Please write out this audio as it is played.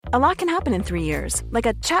A lot can happen in 3 years, like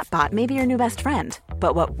a chatbot may be your new best friend.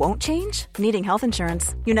 But what won't change? Needing health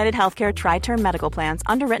insurance. United Healthcare Tri-Term Medical Plans,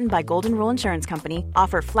 underwritten by Golden Rule Insurance Company,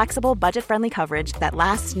 offer flexible, budget-friendly coverage that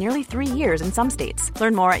lasts nearly 3 years in some states.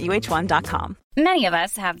 Learn more at uh1.com. Many of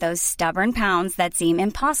us have those stubborn pounds that seem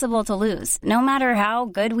impossible to lose, no matter how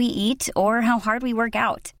good we eat or how hard we work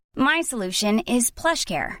out. My solution is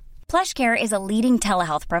PlushCare. PlushCare is a leading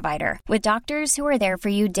telehealth provider with doctors who are there for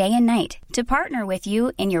you day and night to partner with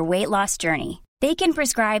you in your weight loss journey. They can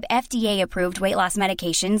prescribe FDA-approved weight loss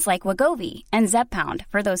medications like Wegovy and Zepbound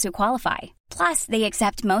for those who qualify. Plus, they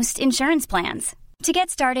accept most insurance plans. To get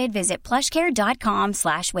started, visit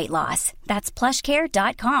plushcare.com/weightloss. That's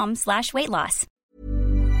plushcare.com/weightloss.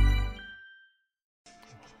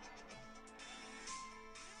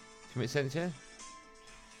 Can we send it to you?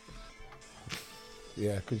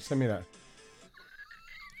 Yeah, could you send me that?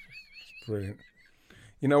 It's brilliant.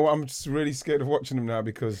 You know what? I'm just really scared of watching them now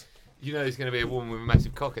because... You know there's going to be a woman with a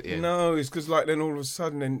massive cock at the end. No, it's because like then all of a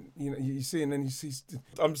sudden then you see and then you see...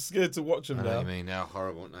 I'm scared to watch them I know now. what you mean, how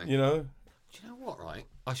horrible, aren't they? You know? Do you know what, right?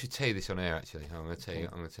 I should tell you this on air, actually. I'm going to tell you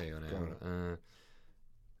on air.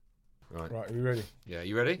 Right. Right, are you ready? Yeah,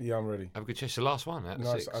 you ready? Yeah, I'm ready. Have a good chest. The last one out of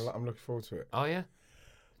Nice. 6. I'm looking forward to it. Oh, yeah?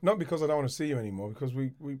 Not because I don't want to see you anymore, because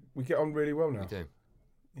we get on really well now. We do.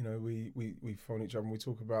 You know, we phone each other and we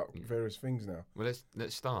talk about various things now. Well,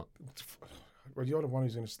 let's start. Well, you're the one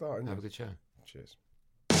who's going to start, isn't Have you? a good show. Cheers.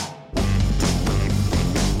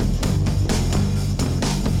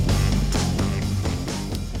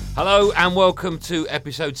 Hello and welcome to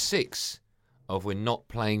episode 6 of We're Not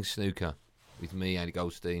Playing Snooker with me, Andy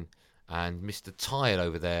Goldstein, and Mr. Tired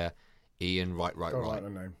over there, Ian Right. Don't like the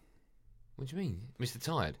name. What do you mean? Mr.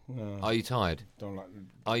 Tired? No. Are you tired? Don't like...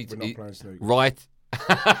 Are you We're not playing snooker. Right.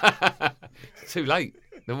 Too late.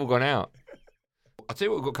 They've all gone out. I'll tell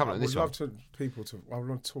you what we've got coming up in this one. I would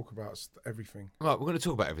love to talk about everything. Right, we're going to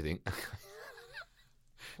talk about everything.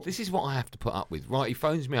 This is what I have to put up with. Right, he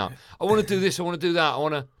phones me up. I want to do this, I want to do that, I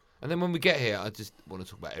want to... And then when we get here, I just want to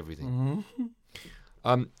talk about everything.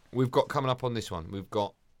 Mm-hmm. We've got coming up on this one, we've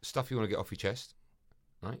got stuff you want to get off your chest.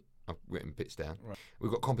 Right? I've written bits down. Right.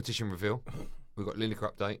 We've got competition reveal. We've got Lineker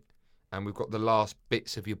update. And we've got the last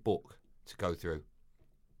bits of your book to go through.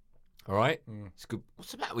 All right? It's good.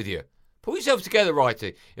 What's the matter with you? Pull yourself together,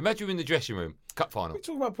 Righty. Imagine you're in the dressing room. Cup final. What are you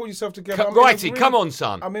talking about pulling yourself together? Righty, come on,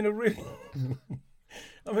 son. I'm in a really...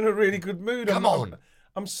 I'm in a really good mood. Come on.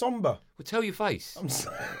 I'm somber. Well, tell your face.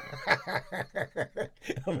 I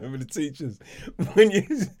remember the teachers. When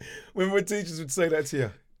teachers would say that to you.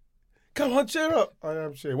 Come on, cheer up. I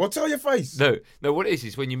am cheering. Well, tell your face. No, what it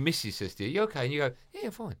is when your missus says to you, you okay? And you go, yeah,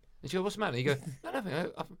 I'm fine. And she goes, what's the matter? And you go, no, nothing.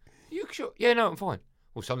 You sure? Yeah, no, I'm fine.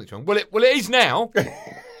 Well, something's wrong. Well, it is now.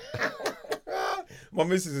 My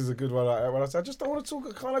missus is a good one like that. When I say, I just don't want to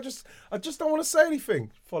talk. I just don't want to say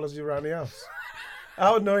anything. Follows you around the house.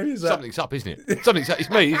 How annoying is that? Something's up, isn't it? Something's up. It's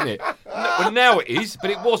me, isn't it? Well, now it is, but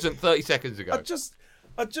it wasn't 30 seconds ago. I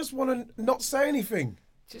just want to not say anything.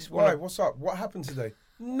 Why? What's up? What happened today?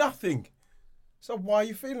 Nothing. So why are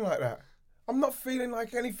you feeling like that? I'm not feeling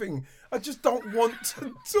like anything. I just don't want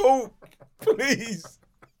to talk. Please.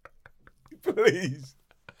 Please.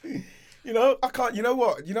 You know, I can't. You know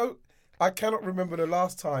what? You know, I cannot remember the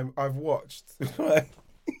last time I've watched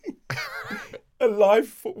a live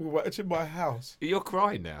football match in my house. You're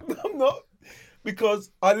crying now. I'm not. Because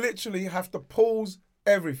I literally have to pause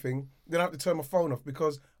everything. Then I have to turn my phone off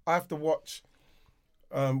because I have to watch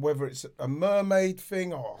whether it's a mermaid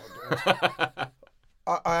thing or...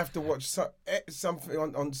 I have to watch something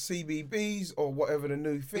on CBBS or whatever the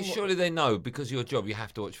new thing. But surely they know because of your job you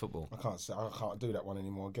have to watch football. I can't do that one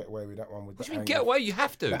anymore. Get away with that one. With What do you mean get away? You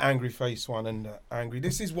have to. The angry face one and the angry.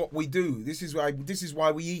 This is what we do. This is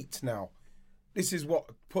why we eat now. This is what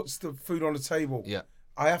puts the food on the table. Yeah.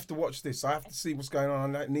 I have to watch this. I have to see what's going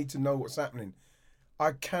on. I need to know what's happening.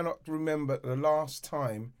 I cannot remember the last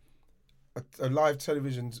time a live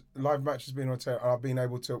match has been on television and I've been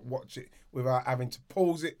able to watch it without having to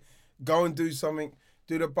pause it, go and do something,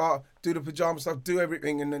 do the pajama stuff, do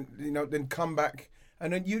everything, and then then come back,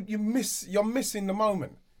 and then you're missing the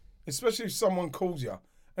moment, especially if someone calls you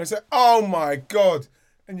and say, "Oh my God,"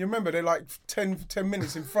 and you remember they're like 10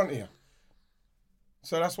 minutes in front of you.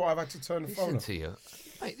 So that's why I've had to turn the phone off. Listen to you,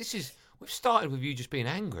 mate. We've started with you just being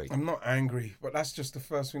angry. I'm not angry, but that's just the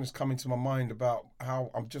first thing that's come into my mind about how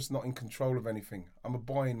I'm just not in control of anything. I'm a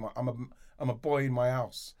boy in my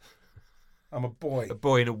house. I'm a boy. A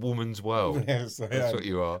boy in a woman's world. Yes, that's what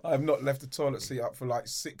you are. I have not left the toilet seat up for like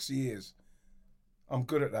 6 years. I'm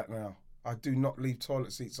good at that now. I do not leave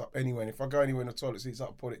toilet seats up anywhere. And if I go anywhere and the toilet seat's up,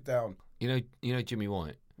 I put it down. You know Jimmy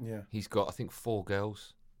White? Yeah. He's got, I think, 4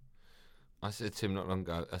 girls. I said to him not long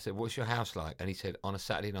ago, I said, what's your house like? And he said, on a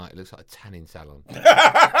Saturday night, it looks like a tanning salon.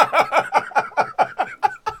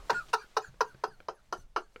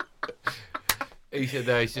 He said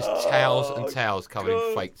there's just towels and towels covered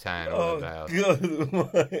in fake tan all over the house.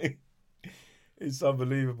 God, it's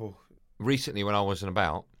unbelievable. Recently, when I wasn't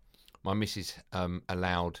about, my missus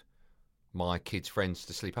allowed my kids' friends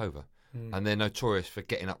to sleep over. And they're notorious for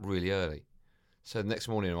getting up really early. So the next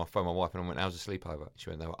morning, I phoned my wife and I went, how's the sleepover? She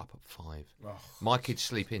went, they were up at 5. Oh. My kids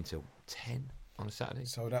sleep in till 10 on a Saturday.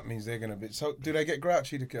 So that means they're going to be... So do they get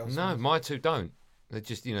grouchy, the girls? No, my two don't. They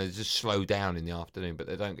just, they just slow down in the afternoon, but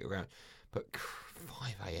they don't get around. But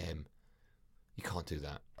 5 a.m, you can't do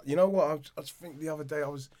that. You know what? I just think the other day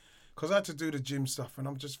because I had to do the gym stuff, and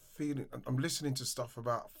I'm just feeling... I'm listening to stuff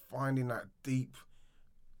about finding that deep...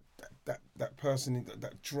 That person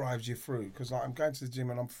that drives you through. Because I'm going to the gym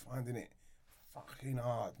and I'm finding it fucking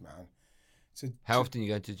hard, man. How often are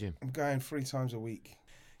you go to the gym? I'm going 3 times a week.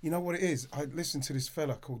 You know what it is? I listened to this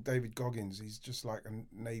fella called David Goggins. He's just like a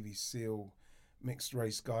Navy SEAL, mixed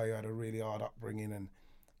race guy who had a really hard upbringing, and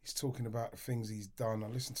he's talking about the things he's done. I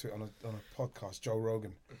listened to it on a podcast, Joe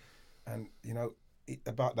Rogan, and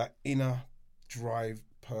about that inner drive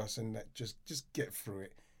person that just get through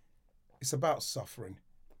it. It's about suffering.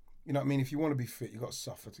 You know what I mean? If you want to be fit, you've got to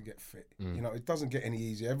suffer to get fit. It doesn't get any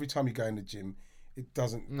easier. Every time you go in the gym, it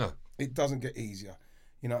doesn't get easier.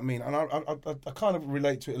 You know what I mean? And I kind of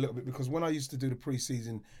relate to it a little bit, because when I used to do the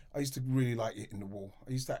pre-season, I used to really like hitting the wall.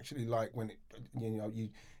 I used to actually like when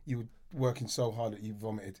you were working so hard that you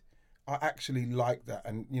vomited. I actually like that,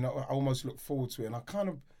 and I almost look forward to it. And I kind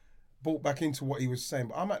of bought back into what he was saying,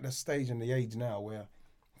 but I'm at the stage and the age now where I'm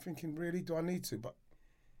thinking, really, do I need to? But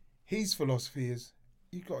his philosophy is,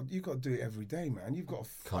 you got to do it every day, man. You've got to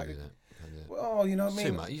fight. Can't do that. Well, you know what I mean?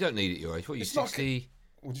 Too much. You don't need it at your age. What are you, 60?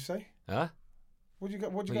 What'd you say? Huh? What'd you go?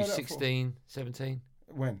 What'd you Were go you there 16, 17?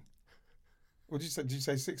 When? What did you say? Did you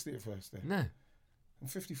say 60 at first then? No. I'm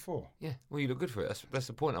 54. Yeah. Well, you look good for it. That's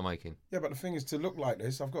the point I'm making. Yeah, but the thing is, to look like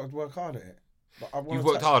this, I've got to work hard at it. But You've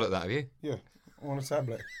worked hard at that, have you? Yeah. I want a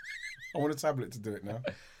tablet. I want a tablet to do it now.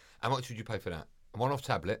 How much would you pay for that? A one-off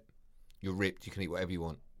tablet. You're ripped. You can eat whatever you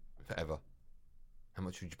want forever. How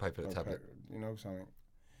much would you pay for the tablet? You know something?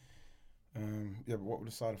 Yeah, but what would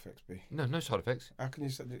the side effects be? No side effects. How can you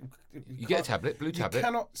say? You get a tablet, blue tablet. You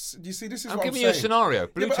cannot. You see, this is I'm what I'm giving saying. you a scenario.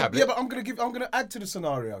 Blue tablet. Yeah, but I'm gonna add to the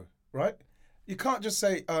scenario, right? You can't just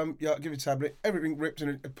say, yeah, I'll give you a tablet, everything ripped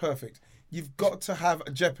and perfect. You've got to have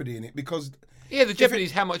a jeopardy in it, because the jeopardy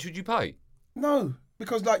is how much would you pay? No,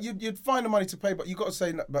 because like you'd find the money to pay, but you got to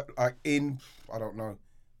say, but like in I don't know,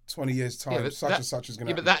 20 years time, and such is going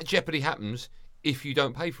to. Yeah, but that jeopardy happens if you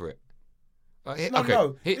don't pay for it. No,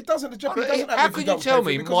 it doesn't. The jeopardy doesn't happen. How can you tell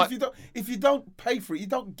me? If you don't pay for it, you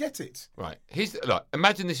don't get it. Right.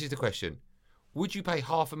 Imagine this is the question: would you pay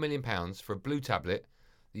 £500,000 for a blue tablet?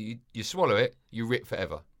 You swallow it, you rip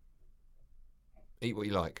forever. Eat what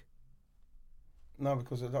you like. No,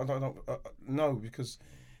 because I don't. No, because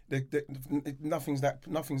nothing's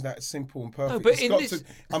that simple and perfect. No, but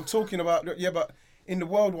I'm talking about but in the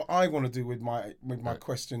world, what I want to do with my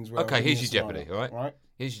questions. Okay, here's your jeopardy. All right. Right.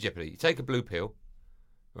 Here's your jeopardy. You take a blue pill,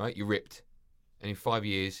 right? You're ripped, and in 5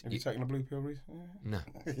 years, have you taken a blue pill, Reece? No.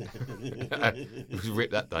 It was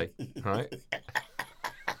ripped that day, right?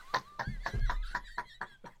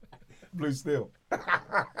 Blue steel.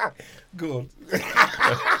 Good.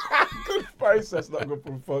 Good face. That's not good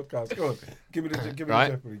for a podcast. Good. Give me the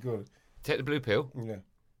jeopardy. Good. Take the blue pill. Yeah.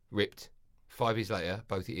 Ripped. 5 years later,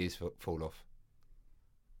 both your ears fall off.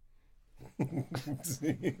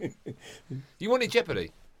 You wanted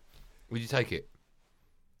jeopardy. Would you take it?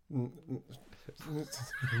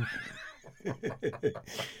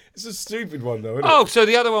 It's a stupid one, though, isn't it? So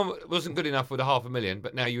the other one wasn't good enough with a $500,000,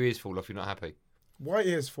 but now your ears fall off. You're not happy. Why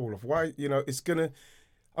ears fall off? Why, it's going to...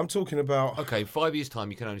 I'm talking about... Okay, 5 years'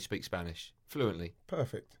 time, you can only speak Spanish fluently.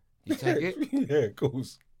 Perfect. You take it? Yeah, of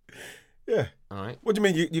course. Yeah. All right. What do you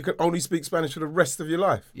mean? You can only speak Spanish for the rest of your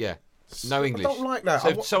life? Yeah. No English. I don't like that. So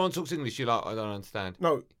if someone talks English, you're like, I don't understand.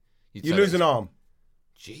 No. You lose an arm.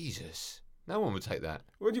 Jesus. No one would take that.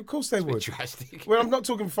 Well, of course they would. Drastic. Well, I'm not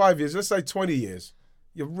talking 5 years. Let's say 20 years.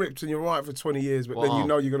 You're ripped and you're right for 20 years, but then you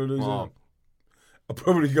know you're going to lose an arm. I'll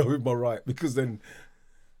probably go with my right, because then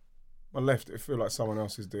my left, it feel like someone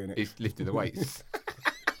else is doing it. It's lifting the weights.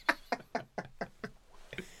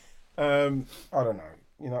 I don't know.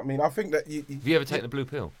 You know what I mean? I think that Have you ever taken a blue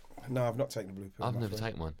pill? No, I've not taken a blue pill. I've never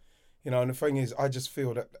taken one. And the thing is, I just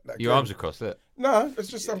feel that your arms are crossed, look. No, it's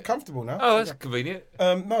just I'm comfortable now. Oh, that's convenient.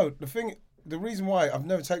 No, the reason why I've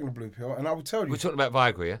never taken a blue pill, and I will tell you. We're talking about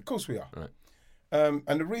Viagra, yeah? Of course we are. Right.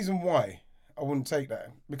 And the reason why, I wouldn't take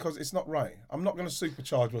that because it's not right. I'm not going to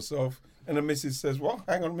supercharge myself. And the missus says, "What?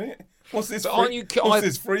 Hang on a minute. What's this? What's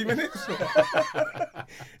this? 3 minutes?"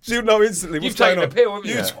 She'll know instantly what's going on. You've taken a pill, haven't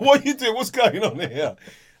you? What are you doing? What's going on here?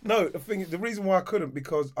 No, the reason why I couldn't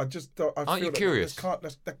because I just don't. Aren't you curious?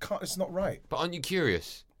 It's not right. But aren't you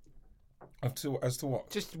curious? As to what?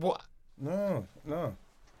 Just what? No.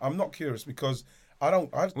 I'm not curious because I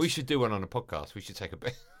don't. We should do one on a podcast. We should take a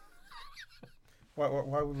bit. Why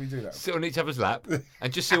would we do that? Sit on each other's lap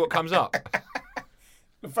and just see what comes up.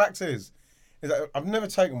 The fact is that I've never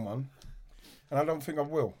taken one, and I don't think I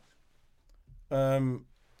will.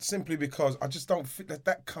 Simply because I just don't think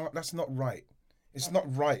that's not right. It's not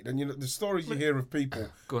right. And the stories you hear of people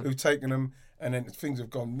who've taken them and then things have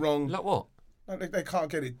gone wrong. Like what? Like they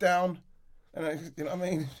can't get it down. And you know what I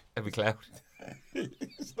mean? Every cloud.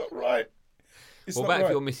 It's not right. What about if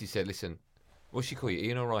your missus said, listen, what's she call you,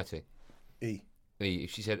 Ian or Righty? E.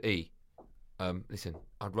 If she said E, listen,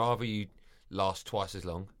 I'd rather you last twice as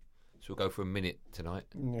long, so we'll go for a minute tonight.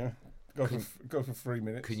 Yeah, go for 3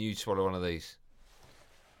 minutes. Can you swallow one of these?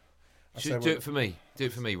 Do it for me. Do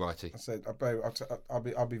it for me, Righty. I said, babe,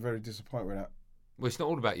 I'll be very disappointed with that. Well, it's not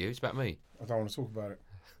all about you. It's about me. I don't want to talk about it.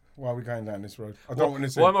 Why are we going down this road? I don't want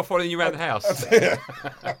this. Why am I following you around the house?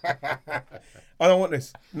 I don't want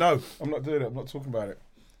this. No, I'm not doing it. I'm not talking about it.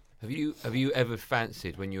 Have you ever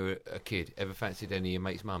fancied, when you were a kid, fancied any of your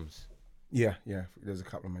mates' mums? Yeah. There's a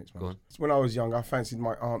couple of mates' mums. Go on. When I was young, I fancied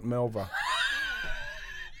my Aunt Melva.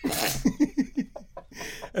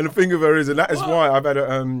 And the thing of her is, and that is why I've had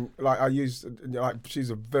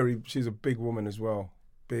she's a big woman as well.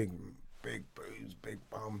 Big boobs, big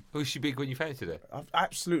bum. Was she big when you fancied her? I've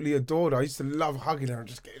absolutely adored her. I used to love hugging her and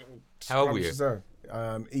just getting all. How old were you?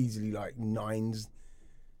 Easily like 9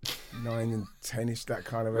 and 10ish, that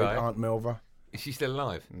kind of age. Right. Aunt Melva. Is she still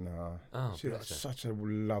alive? No. Oh, she's such a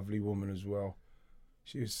lovely woman as well.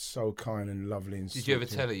 She was so kind and lovely and Did you ever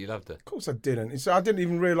tell her you loved her? Of course I didn't. I didn't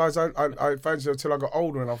even realise I fancied her until I got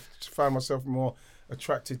older and I found myself more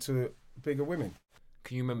attracted to bigger women.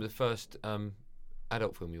 Can you remember the first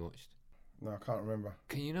adult film you watched? No, I can't remember.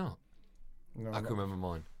 Can you not? No, I can remember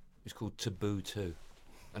mine. It's called Taboo 2.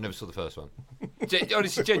 I never saw the first one.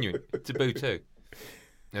 Honestly, genuine. Taboo 2.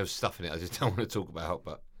 There was stuff in it I just don't want to talk about,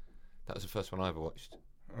 but that was the first one I ever watched.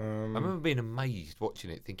 I remember being amazed watching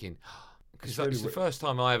it, thinking, because it's the first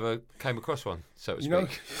time I ever came across one, so to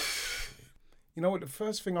speak. You know what, the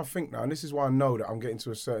first thing I think now, and this is why I know that I'm getting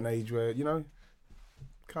to a certain age where,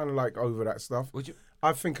 kind of like over that stuff. Would you?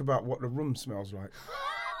 I think about what the room smells like.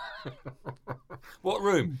 What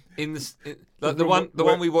room? The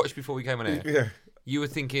one we watched before we came on air? Yeah. You were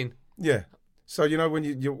thinking? Yeah. So, when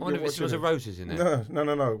you're I wonder if it smells of roses in there.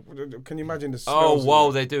 No. Can you imagine the smells? Oh,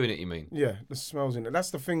 while they're doing it, you mean? Yeah, the smells in it. That's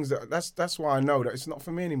the things that's why I know that it's not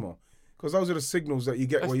for me anymore. Because those are the signals that you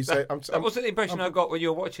get where you say... That wasn't the impression I got when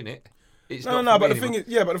you were watching it. It's but the thing is...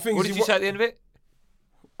 Yeah, but the thing is... What did you say at the end of it?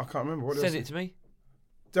 I can't remember. What Send it to me.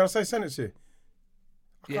 Did I say send it to you?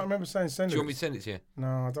 I can't remember saying send it. Do you want me to send it to you?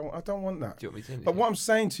 No, I don't want that. Do you want me to send it But what I'm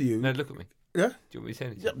saying to you... No, look at me. Yeah? Do you want me to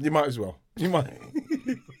send it to you? You might as well. You might.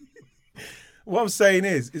 What I'm saying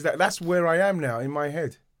is that that's where I am now in my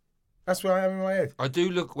head. That's where I am in my head. I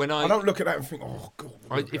do look when I don't look at that and think, oh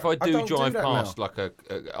God. If I do drive past like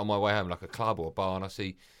on my way home, like a club or a bar, and I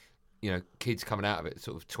see, kids coming out of it,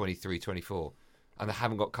 sort of 23, 24, and they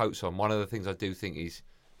haven't got coats on. One of the things I do think is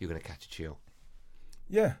you're going to catch a chill.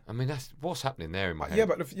 Yeah. I mean, that's what's happening there in my head.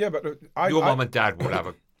 Your mum and dad would have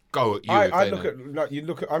a go at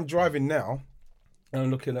you. I'm driving now, and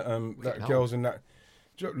I'm looking at girls and that.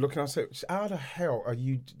 Looking, I say, how the hell are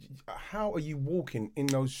you? How are you walking in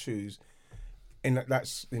those shoes, in that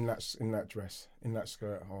dress, in that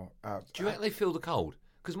skirt? Do you reckon they feel the cold?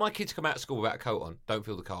 Because my kids come out of school without a coat on, don't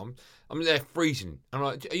feel the cold. I mean, they're freezing. I'm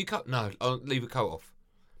like, are you cut? No, I'll leave a coat off.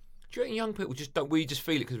 Do you reckon young people just don't? We just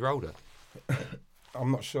feel it because we're older.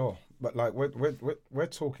 I'm not sure, but like we're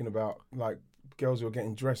talking about like girls who are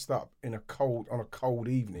getting dressed up on a cold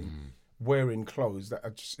evening. Wearing clothes that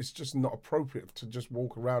it's just not appropriate to just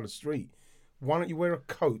walk around the street. Why don't you wear a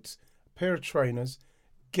coat, a pair of trainers,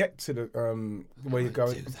 get to the where you're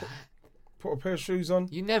going, put a pair of shoes on.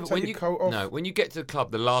 You never take your coat off. No, when you get to the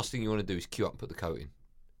club, the last thing you want to do is queue up and put the coat in.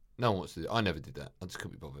 No one wants to do it. I never did that. I just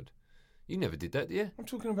couldn't be bothered. You never did that, did you? I'm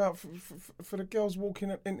talking about for the girls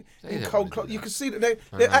walking in cold clothes. You can see that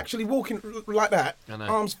they're actually walking like that,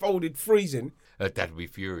 arms folded, freezing. Dad would be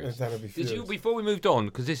furious. Did you, before we moved on,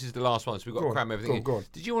 because this is the last one, so we've got to cram everything in. Go on.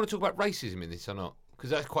 Did you want to talk about racism in this or not? Because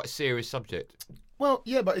that's quite a serious subject. Well,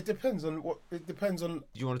 yeah, but it depends on what. It depends on. Do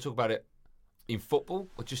you want to talk about it in football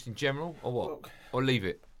or just in general or what? Or leave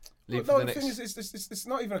it live no, the the next... thing is, it's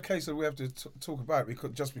not even a case that we have to talk about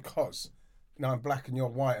it just because. I'm black and you're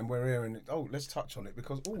white and we're here and let's touch on it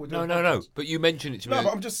because we're doing no. But you mentioned it to me. No,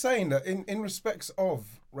 but I'm just saying that in respects of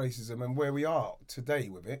racism and where we are today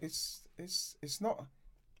with it, it's not.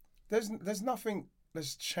 There's nothing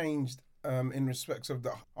that's changed in respects of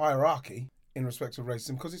the hierarchy in respects of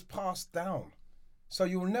racism because it's passed down. So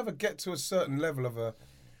you'll never get to a certain level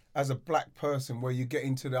as a black person where you get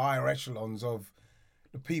into the higher echelons of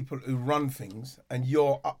the people who run things, and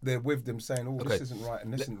you're up there with them saying, this isn't right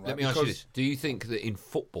and this isn't right. Let me ask you this. Do you think that in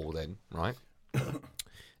football then, right,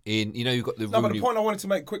 you've got the No, Rooney... but the point I wanted to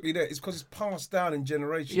make quickly there is because it's passed down in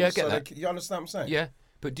generations. Yeah, I get that. You understand what I'm saying? Yeah.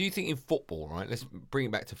 But do you think in football, right, let's bring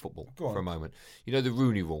it back to football for a moment. You know the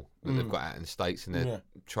Rooney rule that they've got out in the States and they're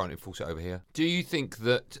trying to enforce it over here. Do you think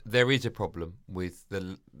that there is a problem with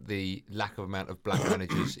the lack of amount of black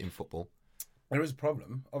managers in football? There is a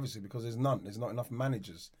problem, obviously, because there's none. There's not enough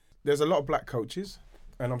managers. There's a lot of black coaches,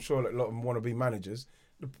 and I'm sure that a lot of them want to be managers.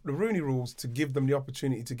 The Rooney rule's to give them the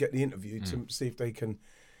opportunity to get the interview to see if they can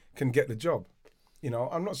get the job.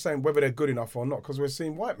 I'm not saying whether they're good enough or not, because we're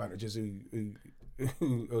seeing white managers who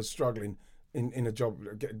are struggling in a job,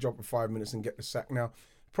 get a job for 5 minutes and get the sack. Now,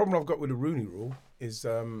 the problem I've got with the Rooney rule is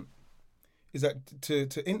that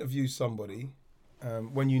to interview somebody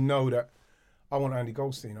when you know that I want Andy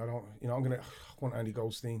Goldstein. I want Andy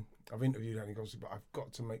Goldstein. I've interviewed Andy Goldstein, but I've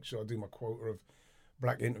got to make sure I do my quota of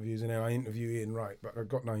black interviews, and then I interview Ian Wright, but I've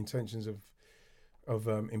got no intentions of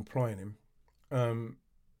employing him.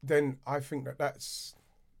 Then I think that's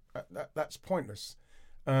pointless.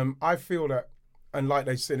 I feel that, and like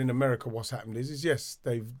they said in America, what's happened is yes,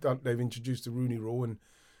 they've introduced the Rooney rule, and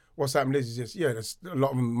what's happened is yes, there's a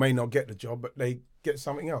lot of them may not get the job, but they get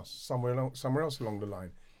something else somewhere else along the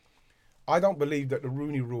line. I don't believe that the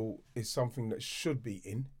Rooney rule is something that should be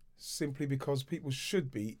in, simply because people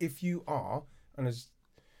should be, if you are, and as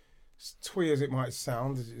twee as it might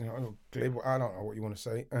sound, glib, I don't know what you want to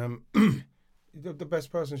say, the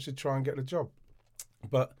best person should try and get the job.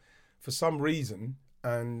 But for some reason,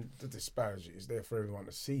 and the disparity is there for everyone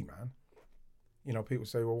to see, man. People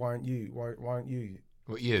say, well, why aren't you? Why aren't you?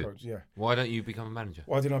 What, you? Coach? Yeah. Why don't you become a manager?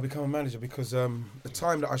 Why didn't I become a manager? Because the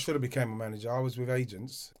time that I should have become a manager, I was with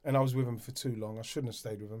agents, and I was with them for too long. I shouldn't have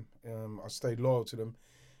stayed with them. I stayed loyal to them.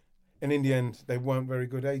 And in the end, they weren't very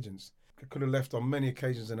good agents. I could have left on many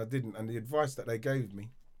occasions, and I didn't. And the advice that they gave me,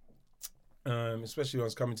 especially when I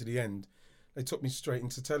was coming to the end, they took me straight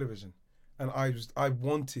into television. And I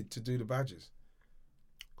wanted to do the badges.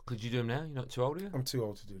 Could you do them now? You're not too old, are you? I'm too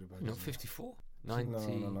old to do the badges. You're not 54? 90.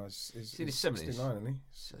 No. He's in his 70s. 69, isn't he?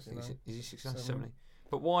 69. Is he 69, 70?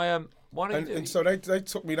 But why don't you do it? And so they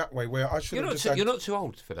took me that way, where I should have You're not too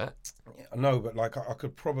old for that. No, but I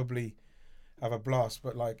could probably have a blast,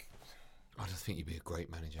 but I don't think you'd be a great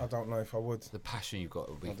manager. I don't know if I would. The passion you've got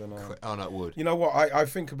would be... I don't know. Oh, no, it would. You know what? I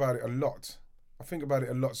think about it a lot. I think about it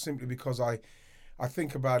a lot simply because I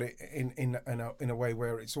think about it in a way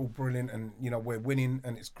where it's all brilliant and, we're winning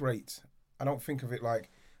and it's great. I don't think of it like,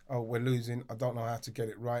 oh, we're losing, I don't know how to get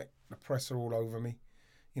it right. The press are all over me.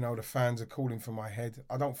 The fans are calling for my head.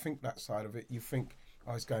 I don't think that side of it. You think,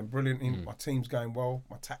 oh, it's going brilliant, my team's going well,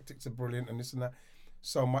 my tactics are brilliant and this and that.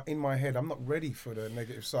 So in my head, I'm not ready for the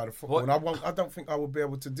negative side of football. And I don't think I will be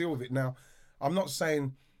able to deal with it. Now, I'm not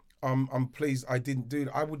saying I'm pleased I didn't do it.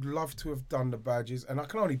 I would love to have done the badges, and I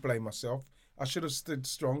can only blame myself. I should have stood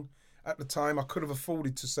strong. At the time, I could have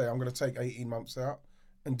afforded to say, I'm going to take 18 months out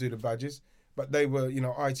and do the badges. But they were,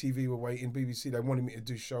 ITV were waiting, BBC, they wanted me to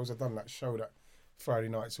do shows. I've done that show, that Friday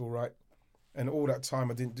Night's All Right. And all that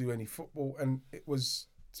time, I didn't do any football. And it was,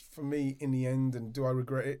 for me, in the end, and do I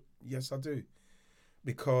regret it? Yes, I do.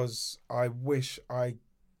 Because I wish I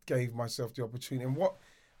gave myself the opportunity. And what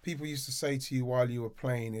people used to say to you while you were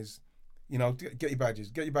playing is, get your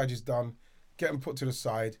badges done, get them put to the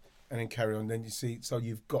side, and then carry on. Then you see, so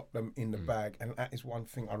you've got them in the bag. And that is one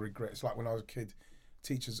thing I regret. It's like when I was a kid,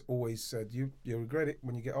 teachers always said, you regret it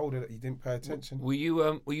when you get older that you didn't pay attention. Were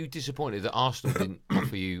you disappointed that Arsenal didn't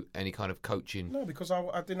offer you any kind of coaching? No, because I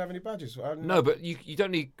didn't have any badges. No, but you don't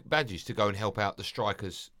need badges to go and help out the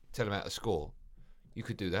strikers, tell them how to score. You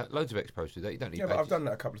could do that. Loads of ex-pros do that. You don't need badges. Yeah, but I've done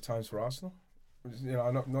that a couple of times for Arsenal.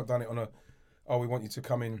 I've not done it on we want you to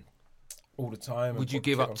come in all the time. Would you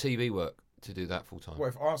give up TV work to do that full time? What,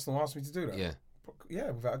 if Arsenal asked me to do that? Yeah. Yeah,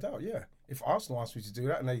 without a doubt, yeah. If Arsenal asked me to do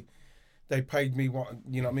that and they paid me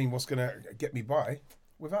what's going to get me by,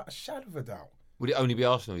 without a shadow of a doubt. Would it only be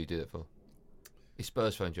Arsenal you do that for? If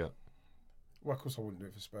Spurs phoned you up? Well, of course I wouldn't do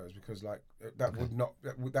it for Spurs because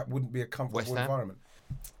that wouldn't be a comfortable environment.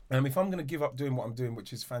 If I'm going to give up doing what I'm doing,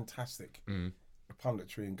 which is fantastic,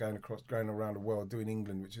 punditry and going around the world doing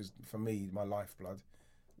England, which is for me my lifeblood,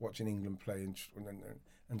 watching England play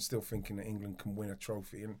and still thinking that England can win a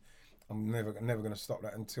trophy, and I'm never going to stop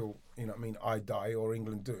that until I die or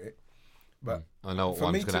England do it. But I know what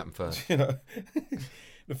one's going to happen first.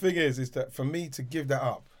 The thing is that for me to give that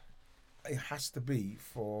up, it has to be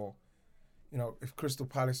for, if Crystal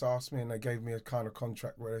Palace asked me and they gave me a kind of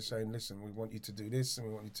contract where they're saying, listen, we want you to do this and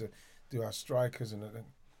we want you to do our strikers, and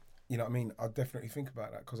I'd definitely think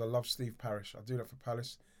about that, because I love Steve Parish. I do that for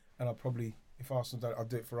Palace, and I'll probably, if Arsenal don't, I'll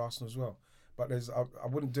do it for Arsenal as well. But I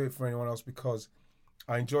wouldn't do it for anyone else, because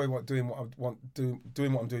I enjoy doing what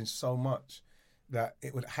I'm doing so much that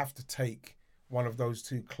it would have to take one of those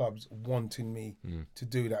two clubs wanting me to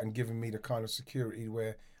do that and giving me the kind of security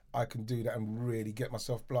where I can do that and really get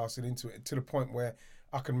myself blasted into it, to the point where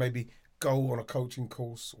I can maybe go on a coaching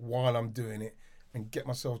course while I'm doing it and get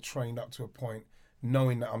myself trained up to a point,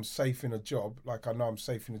 knowing that I'm safe in a job, like I know I'm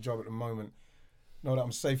safe in a job at the moment, know that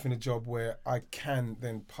I'm safe in a job where I can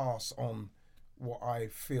then pass on what I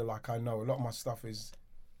feel like I know. A lot of my stuff is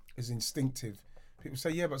instinctive. People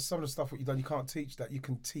say, yeah, but some of the stuff what you've done, you can't teach that. You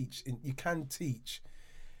can teach. You can teach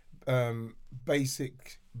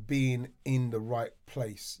basic being in the right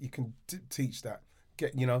place. You can teach that.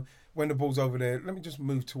 When the ball's over there, let me just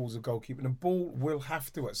move towards the goalkeeper. The ball will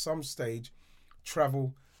have to, at some stage,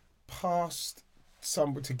 travel past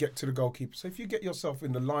somebody to get to the goalkeeper. So if you get yourself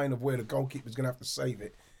in the line of where the goalkeeper's going to have to save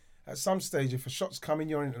it, at some stage, if a shot's coming,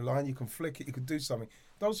 you're in the line, you can flick it, you can do something.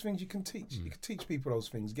 Those things you can teach. You can teach people those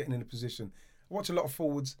things, getting in a position. I watch a lot of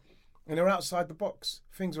forwards, and they're outside the box.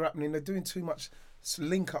 Things are happening. They're doing too much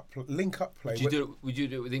link up play. Would you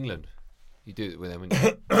do it with England? You do it with them,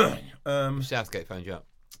 wouldn't you? Southgate found you up.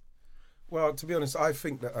 Well, to be honest, I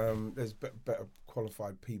think that there's better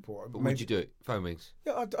qualified people. But would you do it? Phone rings?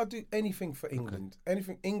 Yeah, I'd do anything for England. Okay.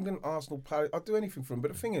 Anything, England, Arsenal, Paris, I'd do anything for them.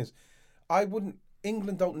 But the thing is,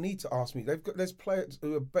 England don't need to ask me. There's players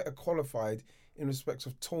who are better qualified in respect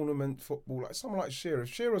of tournament football, like someone like Shearer. If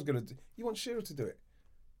Shearer's going to do, you want Shearer to do it.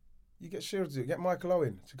 You get Shearer to do it. Get Michael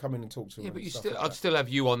Owen to come in and talk to him. Yeah, but I'd still have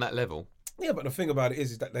you on that level. Yeah, but the thing about it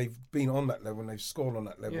is that they've been on that level and they've scored on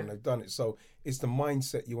that level and they've done it. So it's the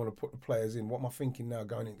mindset you want to put the players in. What am I thinking now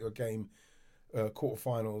going into a game,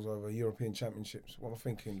 quarterfinals over European Championships? What am I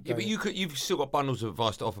thinking? Yeah, but you've still got bundles of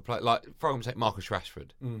advice to offer players. Like, for example, Marcus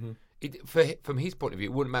Rashford. Mm-hmm. From his point of view,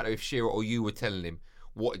 it wouldn't matter if Shearer or you were telling him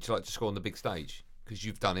what it's like to score on the big stage, because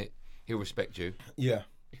you've done it. He'll respect you. Yeah.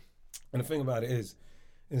 And the thing about it is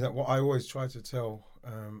that what I always try to tell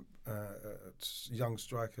young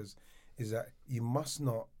strikers is that you must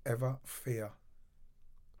not ever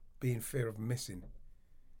be in fear of missing.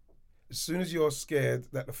 As soon as you're scared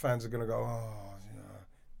that the fans are going to go,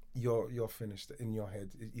 you're finished in your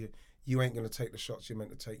head. You ain't going to take the shots you're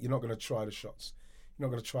meant to take. You're not going to try the shots. You're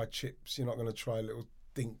not going to try chips. You're not going to try little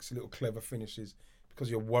dinks, little clever finishes, because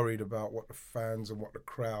you're worried about what the fans and what the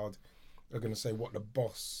crowd are going to say, what the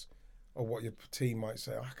boss or what your team might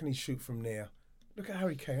say. How can he shoot from there? Look at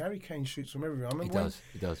Harry Kane. Harry Kane shoots from everywhere. I remember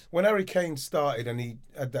he does. When Harry Kane started and he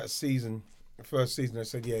had that season, the first season, they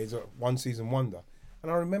said, he's a one-season wonder.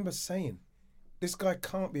 And I remember saying, this guy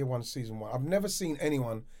can't be a one-season wonder. I've never seen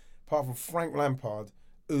anyone, apart from Frank Lampard,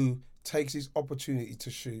 who takes his opportunity to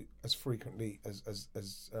shoot as frequently as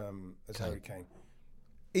Harry Kane.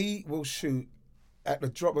 He will shoot at the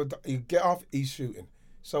drop of you get off, he's shooting.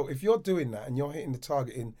 So if you're doing that and you're hitting the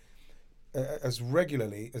target in as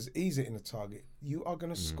regularly as he's hitting the target, you are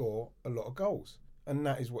going to score a lot of goals, and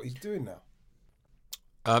that is what he's doing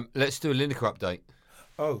now. Let's do a Lineker update.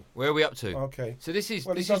 Oh, where are we up to? Okay. So this is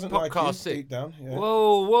podcast like 6. Deep down. Yeah.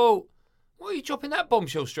 Whoa! Why are you dropping that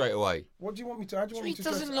bombshell straight away? What do you want me to? How do you want me to? He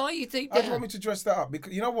doesn't like you deep down. How do you want me to dress that up?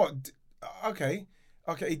 Because you know what? Okay.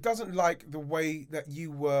 He doesn't like the way that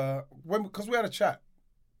you were because we had a chat.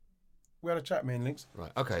 Me and Links.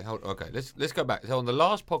 Right. Okay. Okay. Let's go back. So on the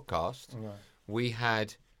last podcast, we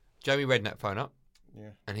had Jamie Redknapp phone up. Yeah.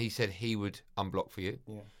 And he said he would unblock for you.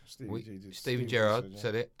 Yeah. Stephen Gerrard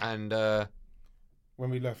said it. And when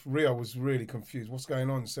we left, Rio was really confused. What's going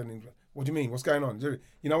on? What do you mean? What's going on?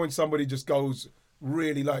 You know when somebody just goes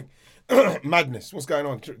really like madness. What's going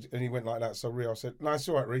on? And he went like that. So Rio said, "No, it's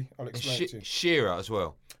all right, Ree. I'll explain it to you." Shearer as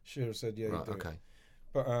well. Shearer said, "Yeah, right, okay."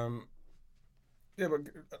 But but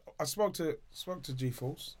I spoke to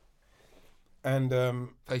G-Force, and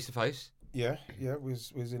face to face. Yeah,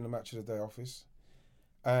 was in the Match of the Day office,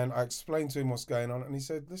 and I explained to him what's going on, and he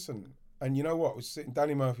said, "Listen," and you know what?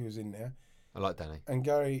 Danny Murphy was in there. I like Danny. And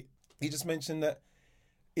Gary, he just mentioned that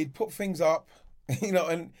he'd put things up,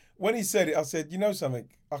 and when he said it, I said, "You know something?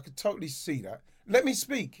 I could totally see that. Let me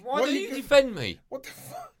speak." Why do you defend me? What the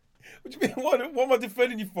fuck? What do you mean? What am I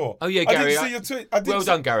defending you for? Oh yeah, I Gary. didn't see your tweet. Well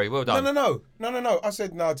done, Gary. Well done. No. I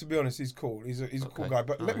said no. To be honest, he's cool. He's a cool guy.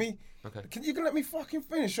 But let me. Okay. Can you let me fucking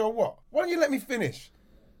finish or what? Why don't you let me finish?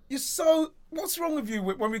 You're so. What's wrong with you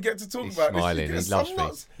when we get to talk He's about smiling. this? He loves me.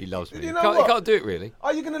 He loves me. You know what? He can't do it really.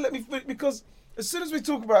 Are you going to let me finish? Because as soon as we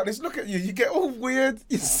talk about this, look at you. You get all weird.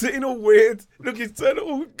 You're sitting all weird. Look, you turn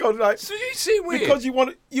all God like. So you seem weird because you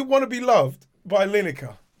want to be loved by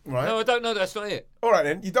Lineker, right? No, I don't know. That's not it. All right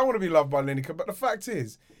then. You don't want to be loved by Lineker, but the fact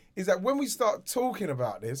is that when we start talking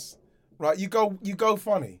about this, right? You go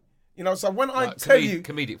funny. You know. So when I tell you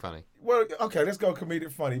comedic funny. Well, okay, let's go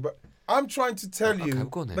comedic funny, but I'm trying to tell you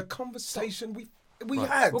the conversation we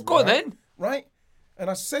had. Well, go on then. Right? And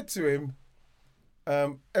I said to him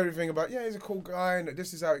everything about, he's a cool guy, and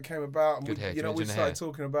this is how it came about. And we started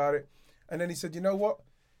talking about it. And then he said, you know what?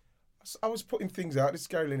 I was putting things out. This is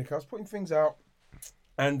Gary Lineker. I was putting things out.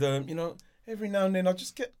 And, every now and then I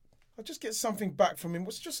just get something back from him. It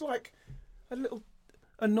was just like a little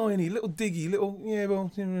annoying, little diggy, little, yeah.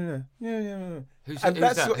 Who's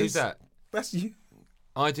that? That's you.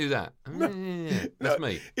 I do that. That's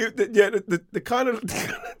me. The kind of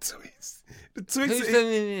tweets. The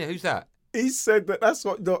tweets. Who's that? He said that's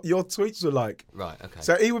what your tweets were like. Right. Okay.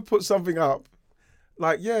 So he would put something up,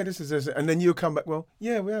 like, this is this, and then you come back. Well,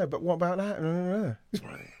 yeah, but what about that?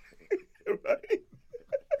 Right.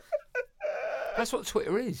 That's what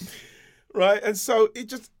Twitter is. Right, and so it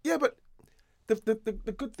just but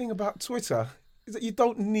the good thing about Twitter is that you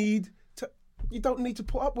don't need to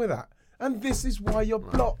put up with that. And this is why you're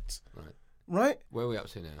blocked. Right? Where are we up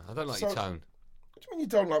to now? I don't like your tone. What do you mean you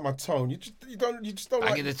don't like my tone? You just don't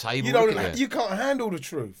Banging the table. You can't handle the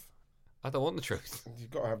truth. I don't want the truth.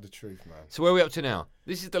 You've got to have the truth, man. So where are we up to now?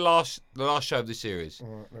 This is the last show of the series. All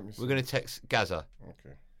right, let me see. We're going to text Gaza.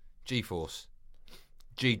 Okay. G-Force.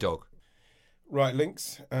 G-Dog. Right,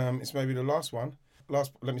 links. It's maybe the last one.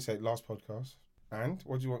 Last podcast. And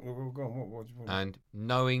what do you want? Go on. What do you want? And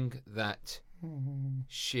knowing that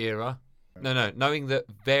Shearer. Knowing that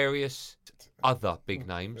various other big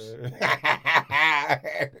names.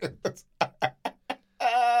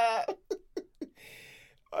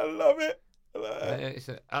 I love it.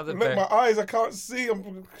 My eyes, I can't see. Do you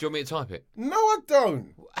want me to type it? No, I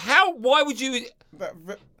don't. How? Why would you?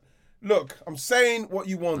 Look, I'm saying what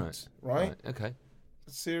you want, right? Okay.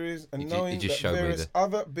 Series and knowing that various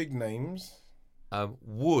other big names.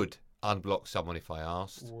 Would unblock someone if I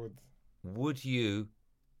asked. Would you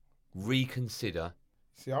reconsider?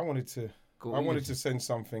 See, I wanted to send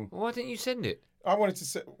something. Why didn't you send it? I wanted to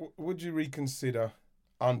say, would you reconsider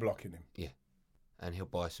unblocking him? Yeah. And he'll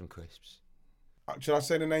buy some crisps. Should I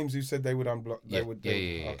say the names who said they would unblock? Yeah.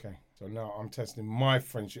 Yeah. Okay. So now I'm testing my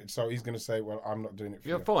friendship. So he's going to say, well, I'm not doing it for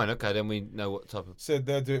you. You're fine. Okay, then we know what type of... Said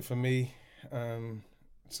they'll do it for me.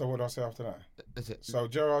 So what do I say after that? That's it. So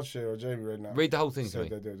Gerard Shearer, Jamie Redknapp. Read the whole thing to me.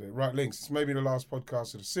 They'll do it. Right, links. It's maybe the last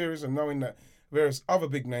podcast of the series, and knowing that various other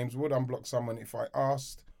big names would unblock someone if I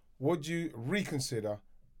asked, would you reconsider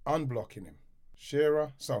unblocking him?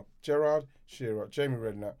 Gerard Shearer, Jamie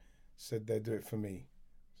Redknapp said they'd do it for me.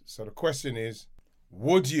 So the question is,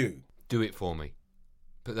 would you? Do it for me.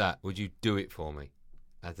 Put that. Would you do it for me?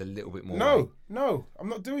 Add a little bit more. No, I'm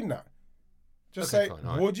not doing that. Just okay, say,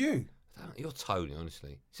 fine, would you? You're Tony,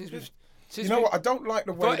 honestly. You know what? I don't like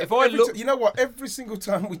the way. You know what? Every single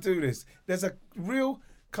time we do this, there's a real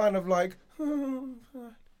kind of like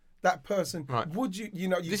that person. Right. Would you? You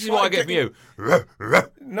know. This is what I get from you.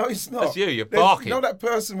 No, it's not. That's you. You're barking. You know that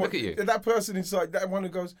person. Look at you. That person inside. That one who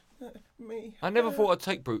goes, me. I never thought I'd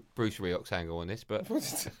take Bruce Rioch's angle on this, but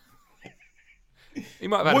he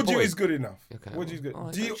might have had would a you point. is good enough. Okay. Would you is good?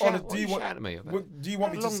 Oh, do you want at me? Do you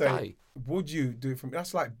want me to say? Would you do it for me?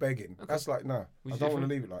 That's like begging. Okay. That's like no. I don't want to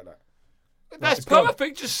leave it like that. That's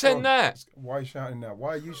perfect. Just send that. Why are you shouting now? Why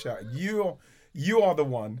are you shouting? You are the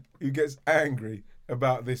one who gets angry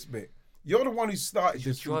about this bit. You're the one who started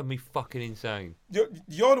this. You're driving me fucking insane.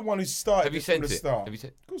 You're the one who started. Have you sent from the it? start. Have you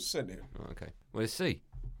sent? Of course, sent it. Oh, okay. Well, let's see.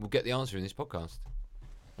 We'll get the answer in this podcast.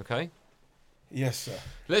 Okay. Yes, sir.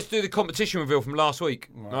 Let's do the competition reveal from last week.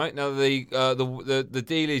 Right now, the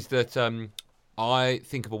deal is that I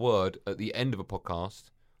think of a word at the end of a podcast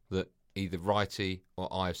that either Righty or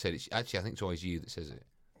I have said it. Actually, I think it's always you that says it.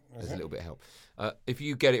 There's a little bit of help. If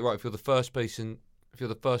you get it right, if you're the first person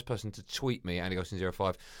to tweet me,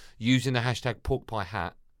 AndyGolson05, using the hashtag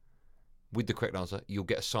PorkPieHat with the correct answer, you'll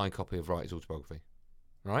get a signed copy of Righty's autobiography.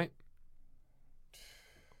 Right?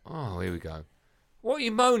 Oh, here we go. What are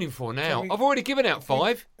you moaning for now? I've already given out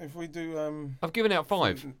 5. If we do... I've given out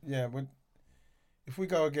 5. If we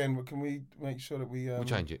go again, can we make sure that we... we'll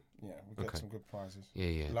change it. Yeah, we'll get some good prizes.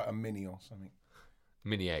 Yeah. Like a mini or something.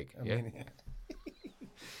 Mini egg. A Yeah. mini egg.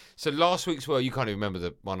 So last week's word, you can't even remember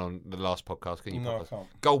the one on the last podcast, can you? No, I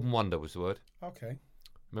can't. Golden Wonder was the word. Okay.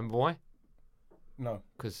 Remember why? No.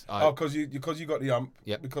 Because you got the ump.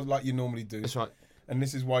 Yeah. Because like you normally do. That's right. And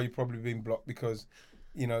this is why you've probably been blocked because,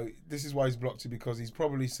 this is why he's blocked you because he's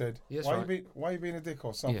probably said, Yes, why right. are you being a dick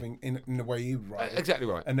or something in the way you'd write it. Exactly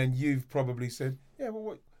right. And then you've probably said, yeah,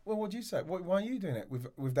 well, what do you say? Why are you doing it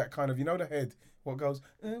with that kind of, the head, what goes,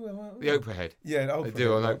 The Oprah head. Yeah, the Oprah They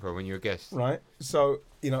do on head, Oprah when you're a guest. Right. So,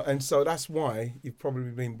 and so that's why you've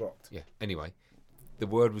probably been blocked. Yeah. Anyway, the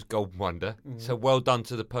word was Golden Wonder. So well done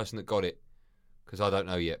to the person that got it. Because I don't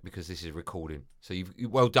know yet because this is recording. So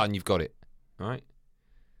well done, you've got it. All right?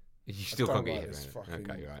 You still can't get your head around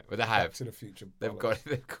it. Okay, right. But they have. Back to the Future. They've got it.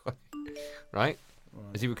 They've got it. Right?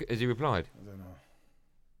 Has he replied? I don't know.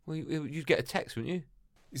 Well, you'd get a text, wouldn't you?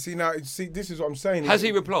 You see, this is what I'm saying. Has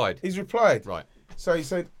he replied? He's replied. Right. So he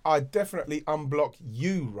said, I definitely unblock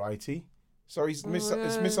you, righty. So he's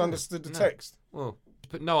misunderstood the text. Well,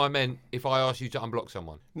 but no, I meant if I asked you to unblock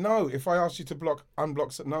someone. No, if I asked you to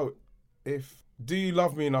unblock... No, do you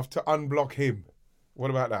love me enough to unblock him? What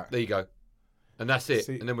about that? There you go. And that's it.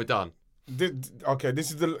 And then we're done. Okay, this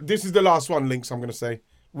is the last one, Links, I'm going to say.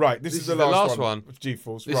 Right, this is the last one.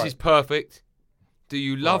 G-Force. This is perfect. Do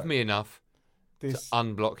you love me enough to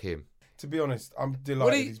unblock him? To be honest, I'm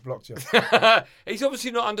delighted he's blocked you. He's obviously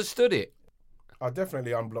not understood it. I'll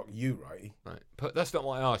definitely unblock you, righty. Right. But that's not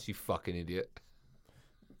what I asked, you fucking idiot.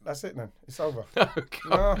 That's it then. It's over.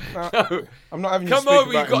 No. I'm not having you speak about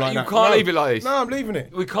him like that. You can't leave it like this. No, I'm leaving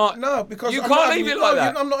it. We can't. No, because you can't leave it like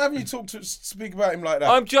that. I'm not having you speak about him like that.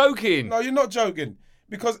 I'm joking. No, you're not joking.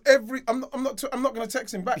 Because I'm not going to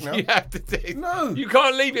text him back now. You have to do. No. You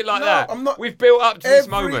can't leave it like that. I'm not. We've built up to this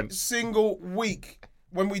moment. Every single week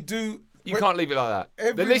when we do. You can't leave it like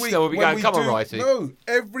that. The listener will be going, come on, Righty. No,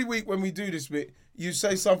 every week when we do this bit, you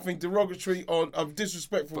say something derogatory or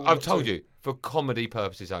disrespectful. I've told you, for comedy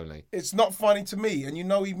purposes only. It's not funny to me, and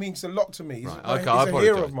he means a lot to me. Right, He's okay, a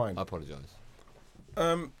hero of mine. I apologise.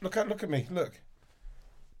 Look at me. Look.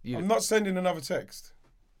 I'm not sending another text.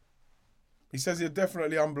 He says he'll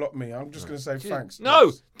definitely unblock me. I'm just going to say thanks.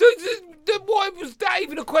 No. Why was that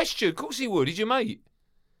even a question? Of course he would. He's your mate.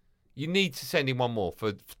 You need to send him one more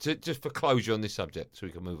just for closure on this subject so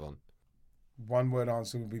we can move on. One word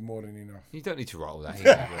answer would be more than enough. You don't need to write all that in.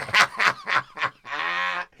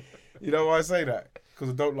 You know why I say that? Because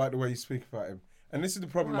I don't like the way you speak about him. And this is the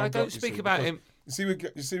problem. I don't speak about him. You see with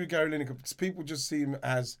Gary Lineker, people just see him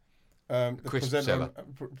as the presenter.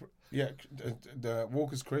 The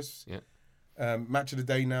Walker's Chris. Yeah. Match of the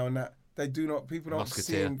Day now and that. People don't Musketeer.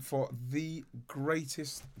 see him for the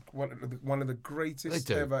greatest, one of the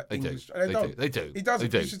greatest ever English. They do. He does. They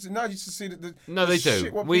do. You should see that. No, they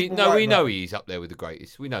do. We know he's up there with the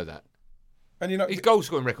greatest. We know that. And his goal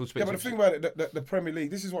scoring record speaks. Yeah, but the thing about it, the Premier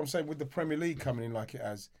League. This is what I'm saying with the Premier League coming in like it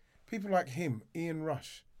has. People like him, Ian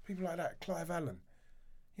Rush, people like that, Clive Allen.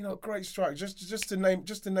 Great strike. Just to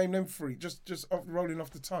name them three. Just rolling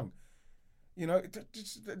off the tongue. They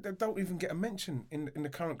don't even get a mention in the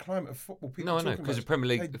current climate of football. No, I know, because the Premier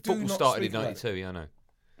League, football started in '92. Yeah, I know.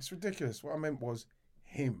 It's ridiculous. What I meant was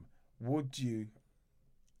him. Would you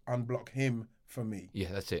unblock him for me? Yeah,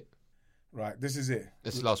 that's it. Right, this is it.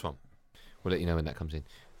 That's the last one. We'll let you know when that comes in.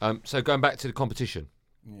 So going back to the competition.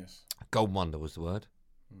 Yes. Golden Wonder was the word.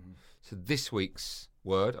 Mm-hmm. So this week's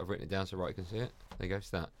word, I've written it down so Wright can see it. There you go, it's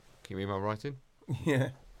that. Can you read my writing? Yeah.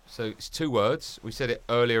 So it's 2 words. We said it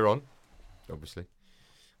earlier on, obviously.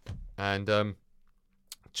 And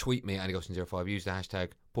tweet me at AndyGosling05. Use the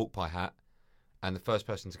hashtag PorkPieHat. And the first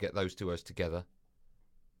person to get those 2 words together.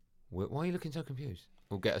 Why are you looking so confused?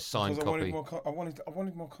 We'll get a signed copy. I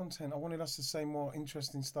wanted more content. I wanted us to say more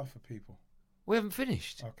interesting stuff for people. We haven't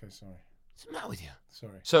finished. Okay, sorry. What's the matter with you?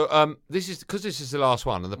 Sorry. So this is the last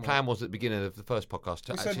one, and the plan was at the beginning of the first podcast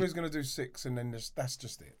to said we was going to do 6, and then that's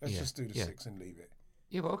just it. Let's just do the 6 and leave it.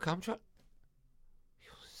 Yeah, well, okay, I'm trying.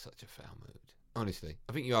 You're such a foul mood. Honestly,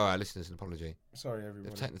 I think you owe our listeners an apology. Sorry, everybody.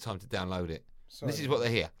 They've taken the time to download it. Sorry. This is what they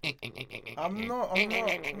hear. I'm not.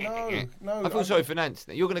 No. I feel sorry for Nance.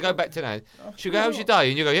 You're going to go back to Nance. She'll go, how's your day?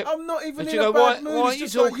 And you go, yep. I'm not even in a bad mood. Why are you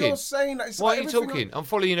talking? Like you're saying that. Why are you talking? I'm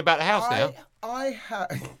following you about the house now.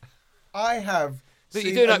 I have. But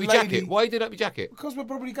you're doing up your jacket. Why are you doing up your jacket? Because we're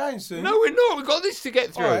probably going soon. No, we're not. We've got this to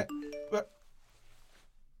get through. All right. But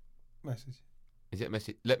message. Is it a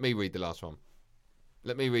message? Let me read the last one.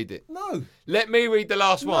 Let me read it. No. Let me read the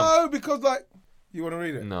last one. No, because you want to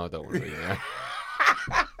read it? No, I don't want to read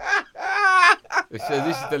it. So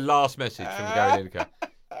this is the last message from Gary Lineker.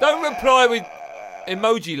 Don't reply with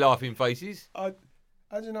emoji laughing faces. How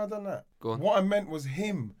do you know I've done that? Go on. What I meant was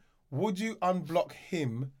him. Would you unblock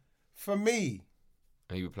him for me?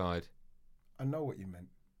 And he replied, I know what you meant.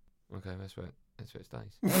 okay, that's where it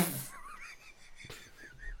stays.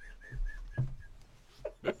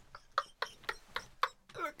 Look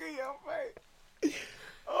at your face.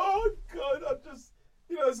 Oh, God,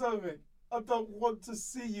 you know something? I don't want to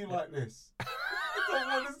see you like this. I don't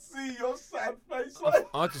want to see your sad face like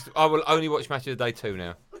I will only watch Match of the Day 2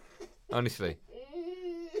 now. Honestly.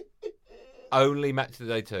 Only Match of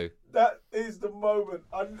the Day 2. That is the moment.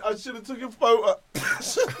 I should have took a photo. I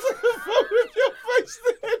should have took a photo of your face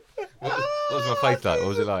then. What was my face like? What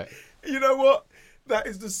was it like? You know what? That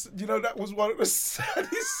was one of the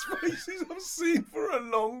saddest faces I've seen for a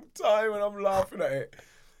long time, and I'm laughing at it.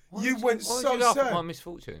 Why you did went why so did you laugh sad. at my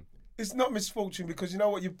misfortune? It's not misfortune because you know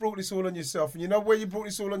what? You brought this all on yourself, and you know where you brought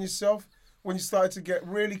this all on yourself? When you started to get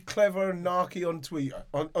really clever and narky on Twitter.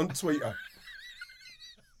 On Twitter.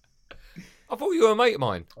 I thought you were a mate of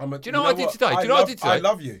mine. Do you know what I did today? I love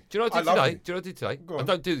you. Do you know what I did today? Do you know what I did today? Go on. I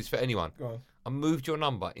don't do this for anyone. Go on. I moved your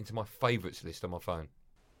number into my favourites list on my phone.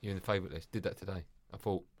 You're in the favourite list. Did that today. I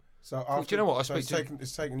thought. So do you know what?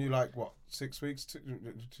 It's taken you like what 6 weeks to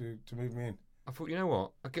move me in. I thought, you know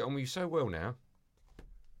what? I get on with you so well now.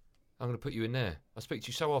 I'm going to put you in there. I speak to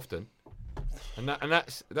you so often, and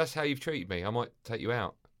that's how you've treated me. I might take you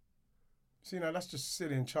out. See, now that's just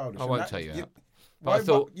silly and childish. I won't take you out.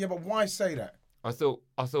 But why say that? I thought,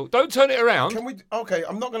 don't turn it around. Can we? Okay,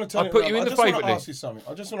 I'm not going to turn it around. I'll put you in the favourite list. I just want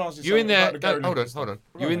to ask you something. You're in there. About the Hold on.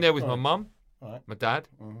 You're in there with my mum, right. my dad,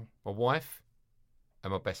 Mm-hmm. my wife,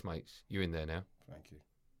 and my best mates. You're in there now. Thank you.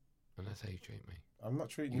 And that's how you treat me. I'm not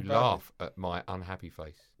treating You you badly. laugh at my unhappy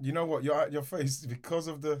face. You know what? Your face because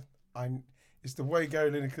of it's the way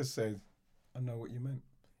Gary Lineker said. I know what you meant.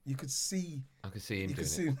 You could see. I could see him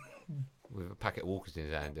doing it with a packet of Walkers in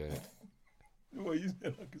his hand doing it. What you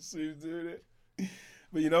said, I could see him doing it.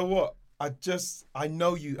 But you know what? I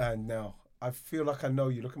know you, Anne. Now I feel like I know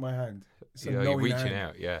you. Look at my hand. It's You're reaching hand.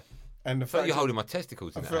 out, yeah. And the I thought fact you're holding my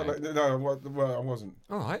testicles in I that felt hand. like no, I wasn't.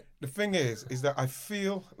 All right. The thing is that I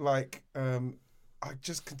feel like I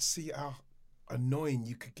just could see how annoying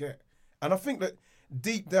you could get, and I think that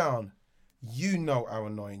deep down, you know how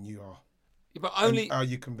annoying you are, But only and how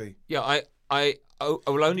you can be. Yeah, I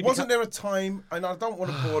will only. Wasn't there a time? And I don't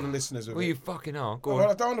want to bore the listeners with Well, it. you fucking are. Go Well,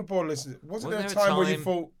 on. I don't want to bore the listeners. Wasn't there a time where you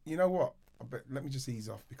thought, you know what? Let me just ease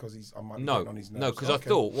off because I might be getting on his nerves. No, because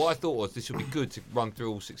what I thought was this would be good to run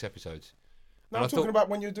through all 6 episodes. No, I'm talking about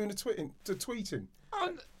when you're doing the tweeting.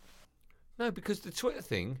 No, because the Twitter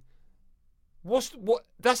thing. What?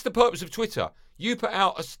 That's the purpose of Twitter. You put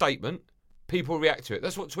out a statement, people react to it.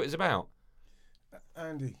 That's what Twitter's about.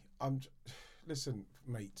 Andy, listen,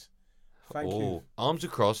 mate. Thank you. Arms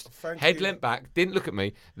across, Thank head you. leant back, didn't look at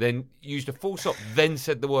me, then used a full stop, then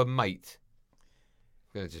said the word mate.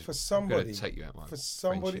 For somebody, take you out, my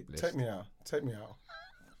take me out. Take me out.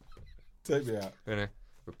 Take me out. I'm gonna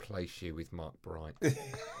replace you with Mark Bright.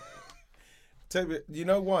 Take me. You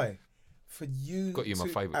know why? For you, Got you my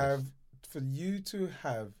favourite list. For you to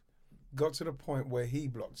have got to the point where he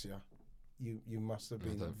blocks you, you must have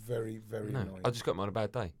been very, very annoying. I just got him on a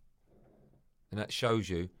bad day, and that shows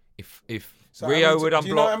you if So Rio would unblock. Do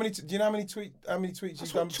you know how many tweets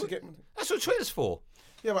you've done to get? That's what Twitter's for.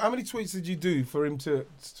 Yeah, but how many tweets did you do for him to?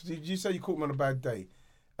 Did you say you caught him on a bad day?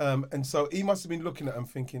 And so he must have been looking at him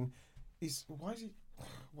thinking, why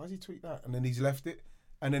does he tweet that? And then he's left it.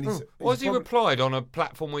 And then Why has he replied on a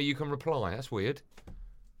platform where you can reply? That's weird.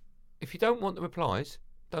 If you don't want the replies,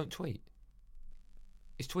 don't tweet.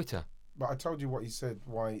 It's Twitter. But I told you what he said.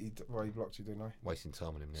 Why he blocked you, didn't I? Wasting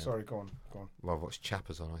time on him now. Sorry, go on. Well, I watched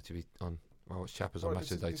Chappers on ITV on. I watched Chappers on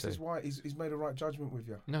Match of the Day too. This is why he's made a right judgment with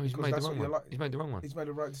you. No, he's made the wrong one. He's made the wrong one. He's made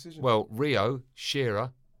the right decision. Well, Rio,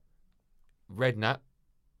 Shearer, Redknapp,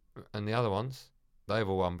 and the other ones, they've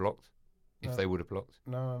all unblocked. If they would have blocked.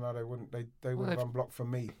 No, they wouldn't. They would have unblocked for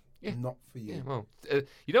me, not for you. Yeah, well,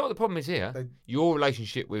 you know what the problem is here? Your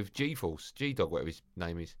relationship with G-Force, G-Dog, whatever his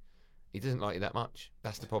name is, he doesn't like you that much.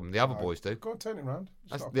 That's the problem. The other boys do. Go on, turn it around.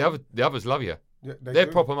 The others love you. Yeah, They're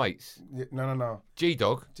proper mates. Yeah, no.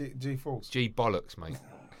 G-Dog. G-Force. G-Bollocks, mate.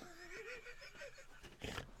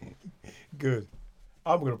 Good.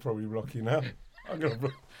 I'm going to probably block you now. I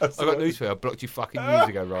got news for you. I blocked you fucking years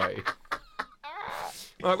ago, right?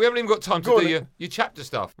 Right, we haven't even got time to do your chapter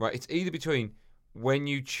stuff. Right, it's either between when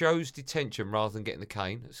you chose detention rather than getting the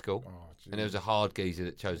cane at school, and there was a hard geezer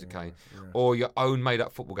that chose the cane, or your own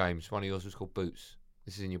made-up football games. One of yours was called Boots.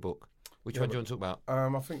 This is in your book. Which one do you want to talk about?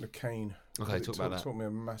 I think the cane. Okay, talk about that. It taught me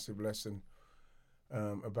a massive lesson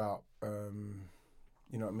about,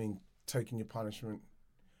 you know what I mean, taking your punishment.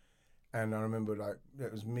 And I remember,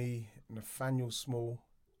 it was me, Nathaniel Small,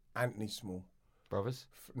 Anthony Small. Brothers?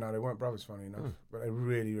 No, they weren't brothers, funny enough. But they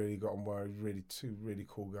really, really got on well. Two really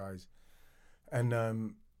cool guys. And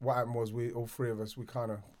what happened was all three of us, we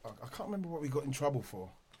kind of... I can't remember what we got in trouble for.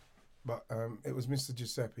 But it was Mr.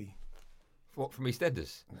 Giuseppe. What, from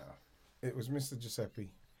EastEnders? No. It was Mr.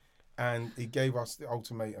 Giuseppe. And he gave us the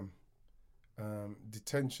ultimatum.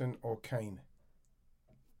 Detention or cane.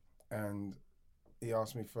 And he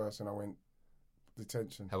asked me first and I went,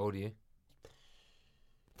 detention. How old are you?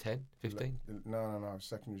 10? 15? No.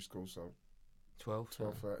 Secondary school, so... 12?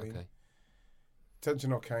 13. Okay.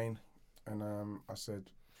 Detention or cane. And I said,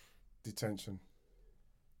 detention.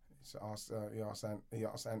 He asked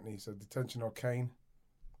Anthony, he said, detention or cane?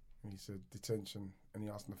 And he said, detention. And he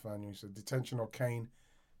asked Nathaniel, he said, detention or cane?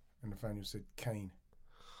 And Nathaniel said, cane.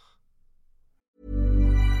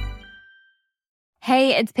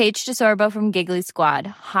 Hey, it's Paige DeSorbo from Giggly Squad.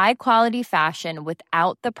 High quality fashion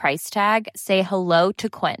without the price tag. Say hello to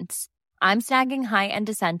Quince. I'm snagging high-end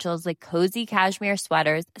essentials like cozy cashmere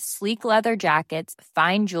sweaters, sleek leather jackets,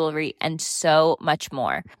 fine jewelry, and so much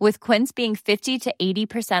more. With Quince being 50 to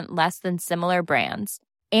 80% less than similar brands.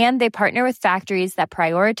 And they partner with factories that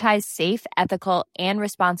prioritize safe, ethical, and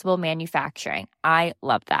responsible manufacturing. I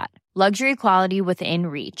love that. Luxury quality within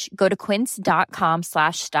reach. Go to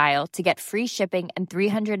quince.com/style to get free shipping and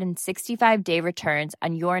 365-day returns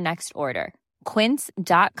on your next order.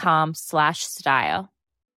 Quince.com/style.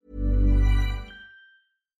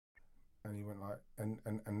 And he went like, and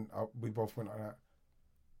we both went like that.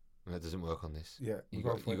 That doesn't work on this. Yeah, yeah,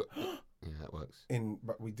 that works.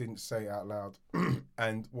 But we didn't say it out loud.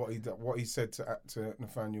 And what he said to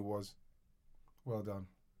Nathaniel was, "Well done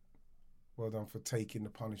for taking the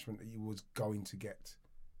punishment that you was going to get.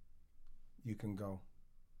 You can go."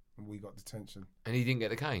 And we got detention. And he didn't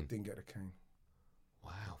get the cane. Didn't get the cane.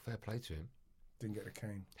 Wow, fair play to him. Didn't get the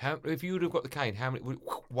cane. If you would have got the cane, how many?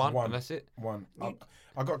 One, and that's it. One. I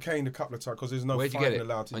got caned a couple of times because there's no. Where'd you get it?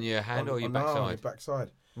 On your hand or your backside? No, on your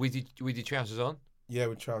backside. With your trousers on? Yeah,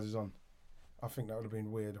 with trousers on. I think that would have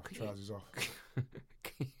been weird with trousers off.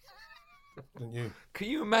 Didn't you? Can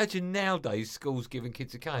you imagine nowadays schools giving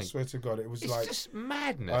kids a cane? I swear to God, it was like... It's just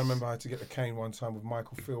madness. I remember I had to get the cane one time with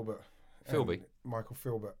Michael Philbert. Michael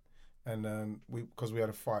Philbert. And because we had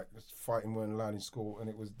a fight. Fighting weren't allowed in school,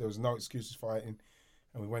 and there was no excuses fighting.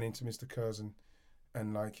 And we went into Mr. Curzon,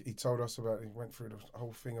 and like he told us he went through the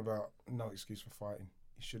whole thing about no excuse for fighting.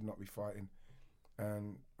 You should not be fighting.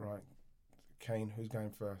 And right, Kane, who's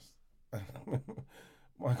going first?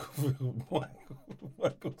 Michael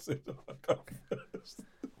said, "I'll go first."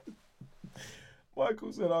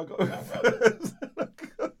 Michael said, "I'll go first."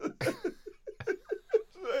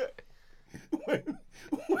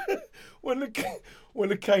 When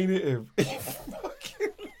the cane hit him, he fucking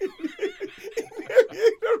hit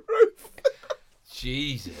the roof.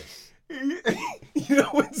 Jesus. You know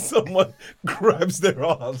when someone grabs their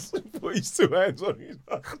arse and puts his two hands on his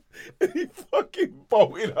ass and he fucking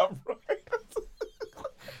bolted upright.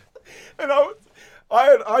 And I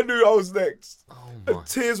knew I was next. Oh my. And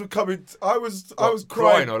tears were coming. I was crying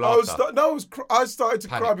crying. or laughter? I started to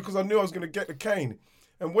Panic. cry because I knew I was going to get the cane.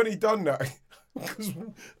 And when he done that, because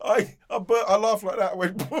I laughed like that. I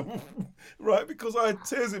went right because I had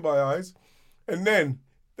tears in my eyes, and then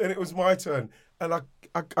it was my turn, and I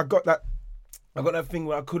got that. I got that thing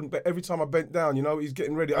where I couldn't. But every time I bent down, he's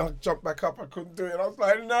getting ready. I jumped back up. I couldn't do it. And I was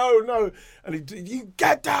like, no. And you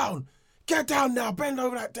get down now. Bend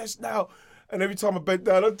over that desk now. And every time I bent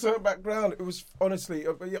down, I turned back round. It was honestly,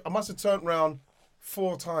 I must have turned round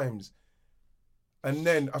 4 times, and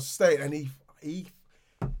then I stayed. And he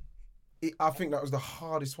I think that was the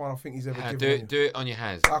hardest one I think he's ever given me. Do it on your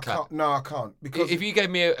hands. I can't. Because if you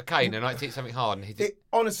gave me a cane and I hit something hard and hit it...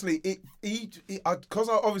 Honestly, because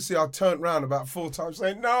I turned round about 4 times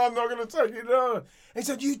saying, "No, I'm not going to take it, no." And he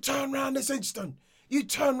said, "You turn round this instant. You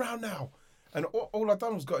turn round now." And all I'd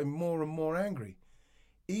done was got him more and more angry.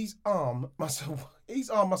 His arm must have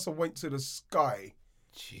went to the sky.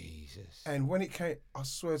 Jesus. And when it came, I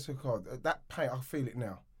swear to God, that pain, I feel it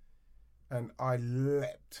now. And I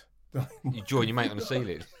leapt. You join your mate on the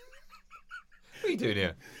ceiling. What are you doing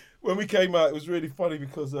here? When we came out, it was really funny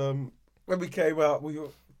because when we came out,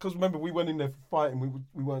 because remember we went in there for fighting.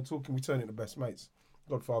 We weren't talking. We turned into best mates.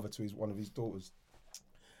 Godfather to one of his daughters.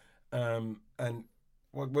 And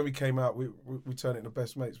when we came out, we turned into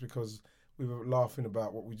best mates because we were laughing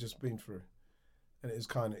about what we'd just been through, and it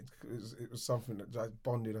was something that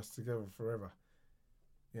bonded us together forever.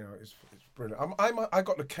 It's brilliant. I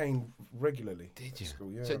got the cane regularly. Did you? At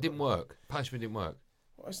school, yeah. So it didn't work. Punishment didn't work.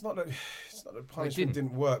 Well, it's not that punishment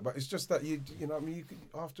didn't work, but it's just that you could,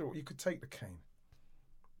 after all, you could take the cane.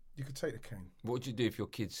 You could take the cane. What would you do if your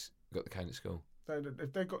kids got the cane at school?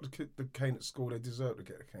 If they got the cane at school, they deserve to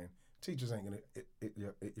get the cane. Teachers ain't going to hit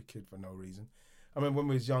your kid for no reason. I mean, when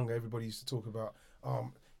we was younger, everybody used to talk about,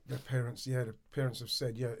 the parents have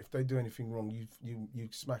said, if they do anything wrong, you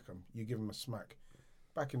smack them. You give them a smack.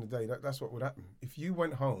 Back in the day, that's what would happen. If you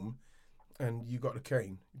went home and you got the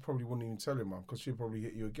cane, you probably wouldn't even tell your mum because she'd probably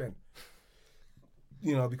hit you again.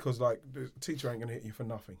 You know, because like the teacher ain't going to hit you for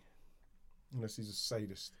nothing unless he's a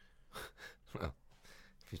sadist. Well,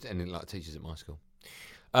 if you're anything like teachers at my school.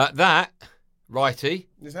 That, righty.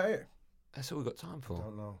 Is that it? That's all we've got time for. I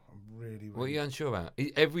don't know. I'm really... What are you unsure about?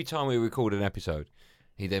 Every time we record an episode,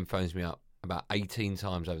 he then phones me up about 18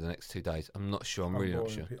 times over the next 2 days. I'm not sure. I'm really not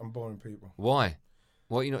sure. I'm boring people. Why?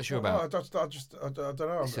 What are you not sure about? I don't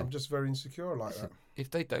know. I'm just very insecure like that.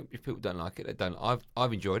 If people don't like it, they don't.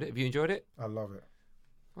 I've enjoyed it. Have you enjoyed it? I love it.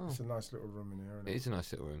 Oh. It's a nice little room in here, isn't it? It is a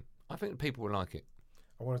nice little room. I think people will like it.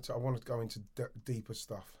 I want to go into deeper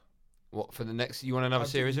stuff. What for the next? You want another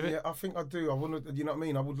series of it? Yeah, I think I do. I want to. You know what I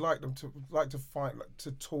mean? I would like them to fight,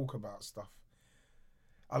 to talk about stuff.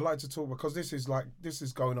 I like to talk because this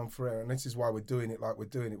is going on forever, and this is why we're doing it like we're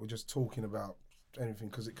doing it. We're just talking about anything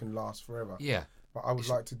because it can last forever. Yeah. But I would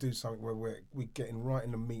like to do something where we're getting right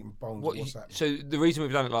in the meat and bones of what's happening. So the reason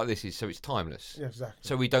we've done it like this is so it's timeless. Yeah, exactly.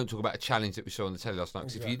 So we don't talk about a challenge that we saw on the telly last night.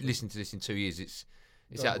 Because if you listen to this in 2 years, it's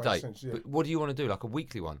out of date. Sense, yeah. But what do you want to do? Like a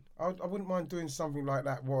weekly one? I wouldn't mind doing something like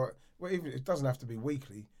that. Where even it doesn't have to be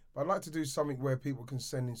weekly, but I'd like to do something where people can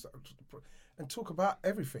send in stuff and talk about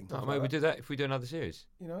everything. Maybe we do that if we do another series.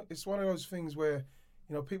 You know, it's one of those things where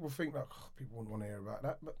people think like people wouldn't want to hear about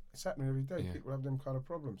that, but it's happening every day. Yeah. People have them kind of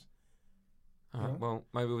problems. All right, well,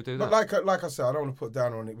 maybe we'll do that. But like I said, I don't want to put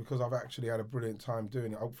down on it because I've actually had a brilliant time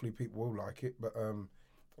doing it. Hopefully people will like it. But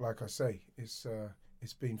like I say, it's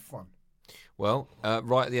been fun. Well,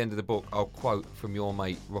 right at the end of the book, I'll quote from your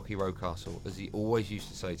mate, Rocky Rocastle, as he always used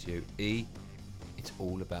to say to you, E, it's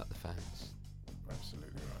all about the fans.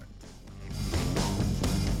 Absolutely right.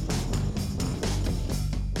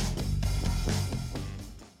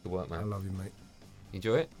 Good work, man. I love you, mate. You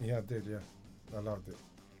enjoy it? Yeah, I did, yeah. I loved it.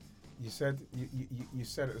 You said you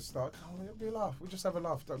said at the start, it'll be a laugh. We just have a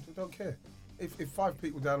laugh. Don't care. If 5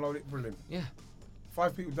 people download it, brilliant. Yeah.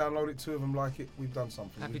 5 people download it, 2 of them like it, we've done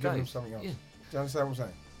something. Happy we've days. given them something else. Yeah. Do you understand what I'm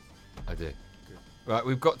saying? I do. Good. Right,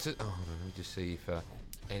 we've got to... Oh, hold on, let me just see if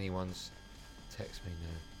anyone's text me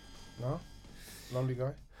now. No? Lonely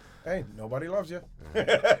guy? Hey, nobody loves you.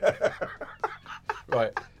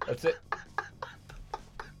 Right, that's it.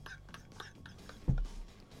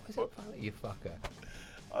 What's it funny, you fucker?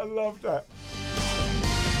 I love that.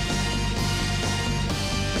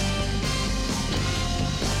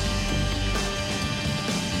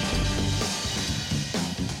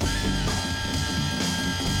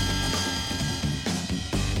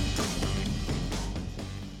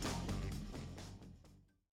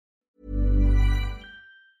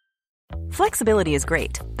 Flexibility is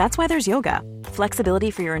great. That's why there's yoga.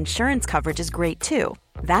 Flexibility for your insurance coverage is great too.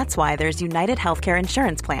 That's why there's United Healthcare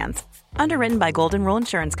Insurance Plans. Underwritten by Golden Rule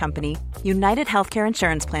Insurance Company, United Healthcare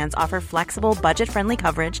Insurance Plans offer flexible, budget-friendly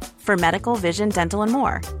coverage for medical, vision, dental, and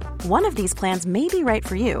more. One of these plans may be right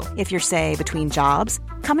for you if you're, say, between jobs,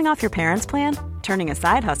 coming off your parents' plan, turning a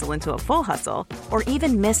side hustle into a full hustle, or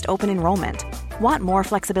even missed open enrollment. Want more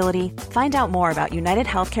flexibility? Find out more about United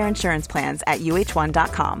Healthcare Insurance Plans at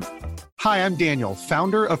uh1.com. Hi, I'm Daniel,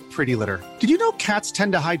 founder of Pretty Litter. Did you know cats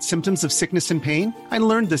tend to hide symptoms of sickness and pain? I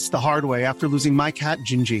learned this the hard way after losing my cat,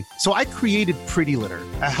 Gingy. So I created Pretty Litter,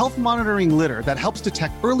 a health monitoring litter that helps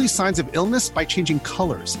detect early signs of illness by changing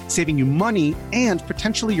colors, saving you money and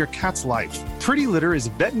potentially your cat's life. Pretty Litter is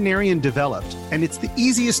veterinarian developed, and it's the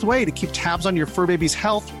easiest way to keep tabs on your fur baby's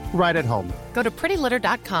health right at home. Go to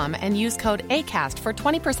prettylitter.com and use code ACAST for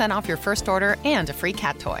 20% off your first order and a free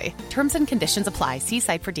cat toy. Terms and conditions apply. See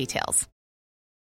site for details.